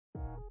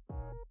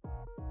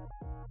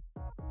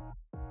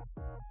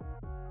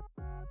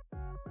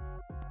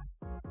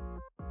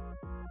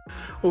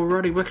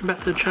Alrighty, welcome back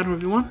to the channel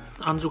everyone.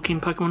 Unsraw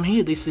Pokémon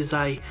here. This is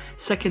a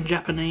second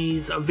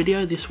Japanese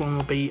video. This one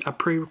will be a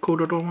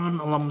pre-recorded one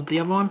along with the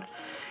other one.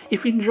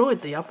 If you enjoyed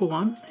the other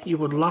one, you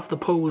would love the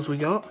pulls we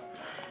got.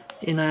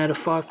 You know, out of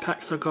 5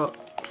 packs I got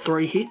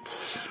 3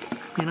 hits,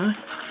 you know.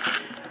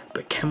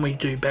 But can we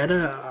do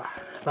better?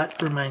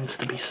 That remains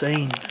to be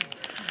seen.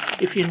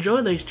 If you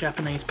enjoy these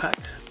Japanese pack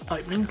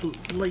openings,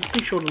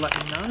 be sure to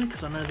let me know,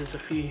 because I know there's a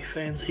few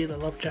fans here that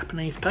love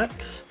Japanese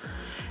packs.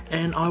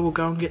 And I will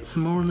go and get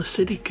some more in the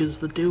city because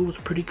the deal was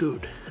pretty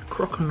good.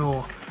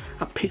 Croconaw,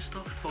 a pissed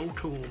off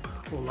Voltorb,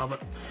 we'll love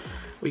it.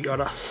 We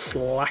got a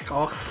Slack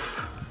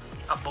Off,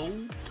 a Bull,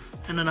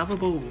 and another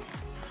Bull.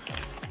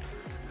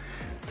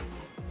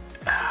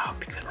 I'll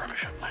pick that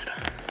rubbish up later.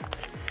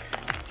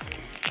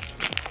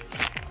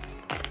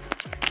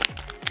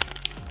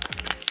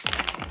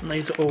 And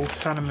these are all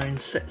Sun and Moon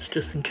sets,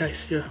 just in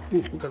case you...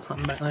 Ooh, we've got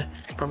something back there,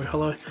 it's probably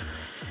hollow.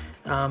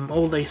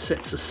 All these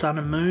sets are Sun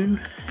and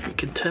Moon, you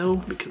can tell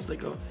because they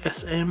got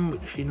SM,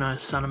 which you know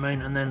is Sun and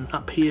Moon, and then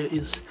up here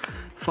is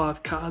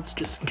 5 cards,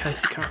 just in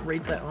case you can't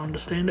read that or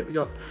understand it. We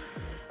got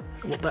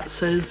what that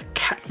says,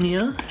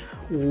 Catnia.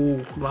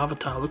 Ooh,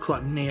 Larvitar, looks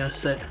like Neo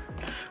set.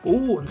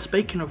 Ooh, and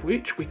speaking of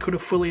which, we could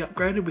have fully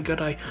upgraded. We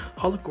got a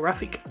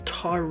holographic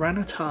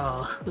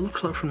Tyranitar. It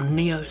looks like from the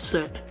Neo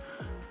set.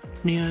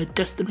 Neo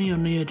Destiny or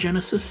Neo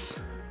Genesis.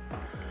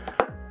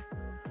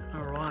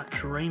 Alright,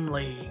 Dream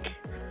League.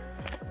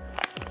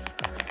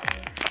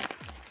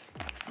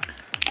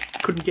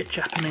 Couldn't get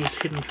Japanese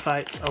Hidden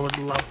Fates, I would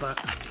love that.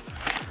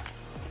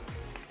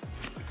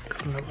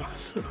 Got another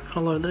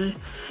hollow there.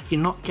 You're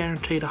not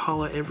guaranteed a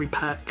hollow every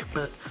pack,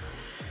 but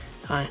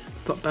hey,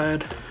 it's not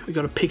bad. We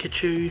got a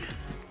Pikachu,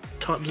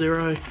 Type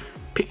 0,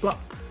 Piplup,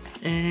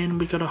 and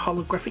we got a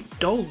holographic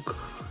dog.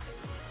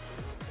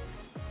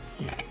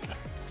 Yeah.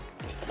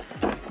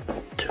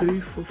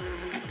 2 for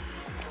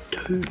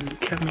 2.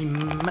 Can we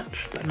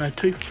match that? No,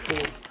 2 for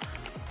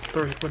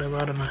 4. 3, whatever,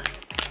 I don't know.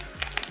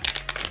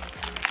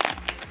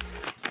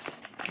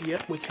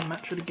 Yep, we can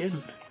match it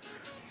again.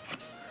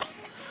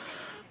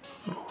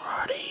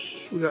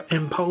 Alrighty, we got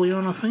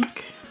Empoleon, I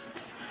think.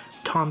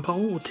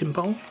 Timepole or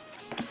Timpole.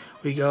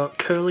 We got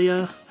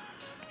Curlier,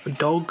 a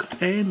dog,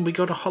 and we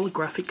got a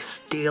holographic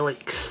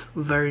Steelix.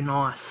 Very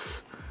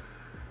nice.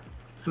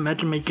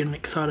 Imagine me getting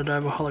excited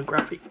over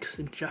holographics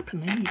in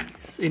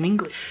Japanese, in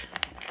English.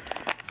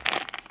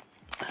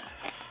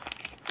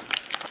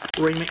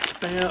 Remix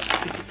bout, I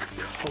think it's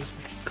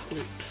Cosmic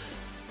Eclipse.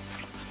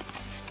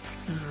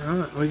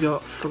 Alright, we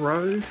got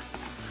Throw,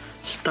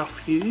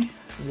 Stuffyu,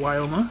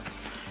 Wailmer,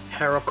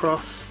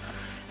 Heracross,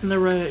 and the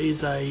rare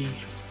is a,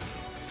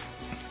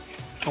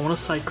 I want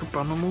to say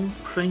Carbonimal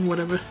thing,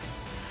 whatever.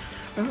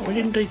 Alright, we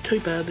didn't do too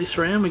bad this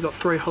round. We got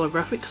 3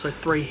 holographics, so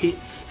 3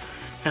 hits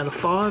out of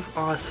 5.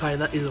 I say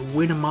that is a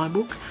win in my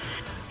book.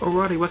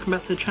 Alrighty, welcome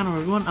back to the channel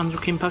everyone.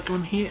 Unsraw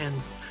Pokémon here, and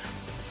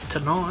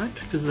tonight,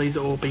 because these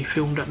will all be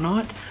filmed at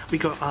night, we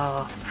got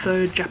our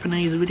 3rd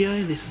Japanese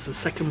video. This is the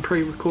 2nd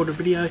pre-recorded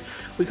video.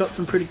 We got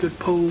some pretty good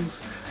pulls,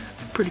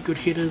 pretty good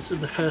hitters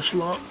in the first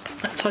lot.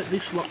 Let's hope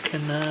this lot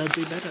can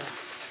do better.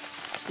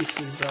 This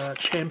is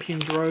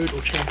Champions Road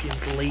or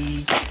Champions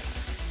League,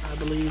 I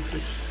believe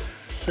this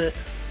set.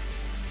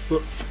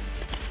 Whoop,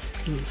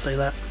 didn't say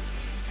that.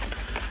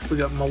 We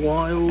got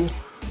Mawile,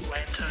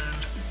 Lantern,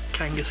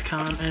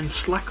 Kangaskhan, and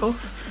Slack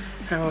Off.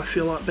 How I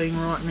feel like being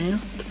right now,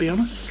 to be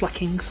honest.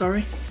 Slacking,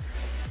 sorry.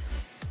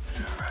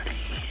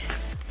 Alrighty.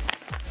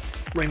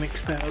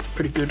 Remix power is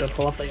pretty good. I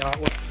love the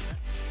artwork.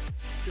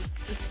 Just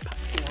pack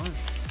alone.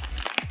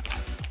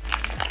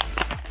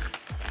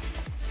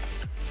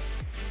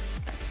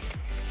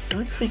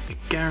 Don't think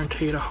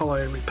guaranteed a hollow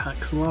every pack.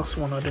 The last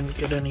one I didn't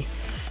get any.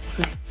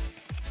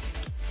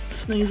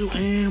 Sneasel,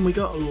 and we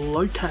got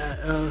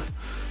Ludicolo,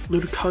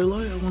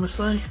 I want to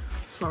say.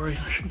 Sorry,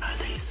 I should know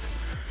these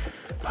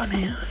by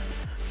now.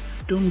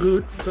 Doing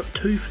good. We've got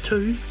 2 for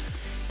 2.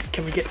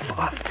 Can we get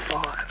 5 for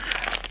 5?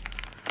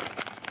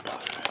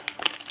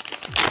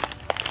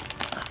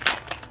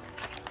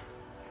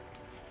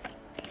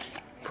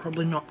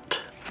 Probably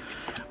not.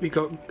 We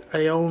got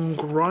Aeon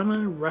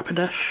Grimer,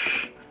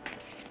 Rapidash,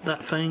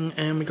 that thing,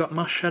 and we got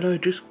Mush Shadow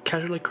just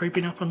casually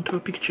creeping up onto a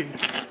Pikachu.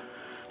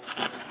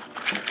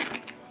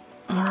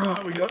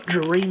 Alright, we got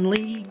Dream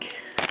League.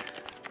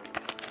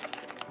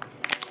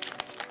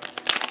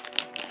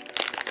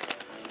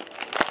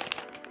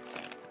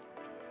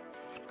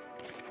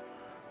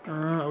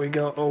 Alright, we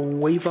got a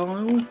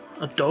Weavile,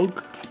 a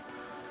dog,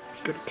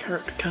 got a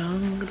character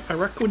card, a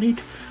Araquanid.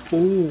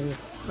 Ooh,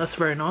 that's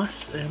very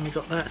nice, and we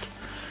got that.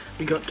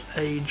 We got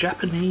a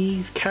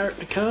Japanese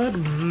character card,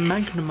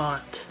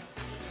 Magnemite.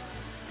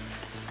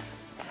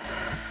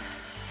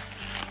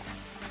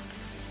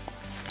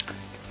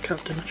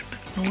 Can't do much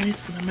back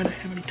noise, no matter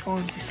how many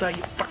times you say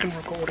you're fucking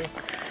recording.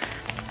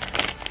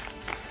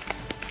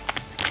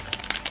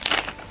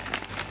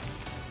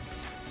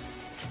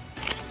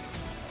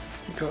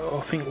 Got,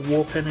 I think,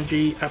 Warp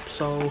Energy,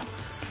 Absol,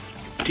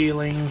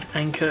 Dealing,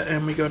 Anchor,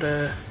 and we got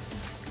a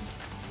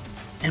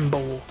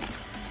Emball.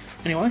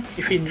 Anyway,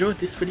 if you enjoyed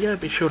this video,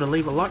 be sure to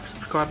leave a like,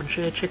 subscribe and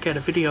share. Check out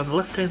a video on the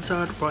left hand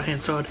side, right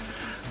hand side,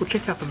 or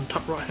check up in the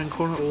top right hand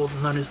corner, or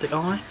known as the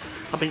eye.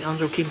 I've been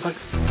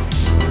Unsraw.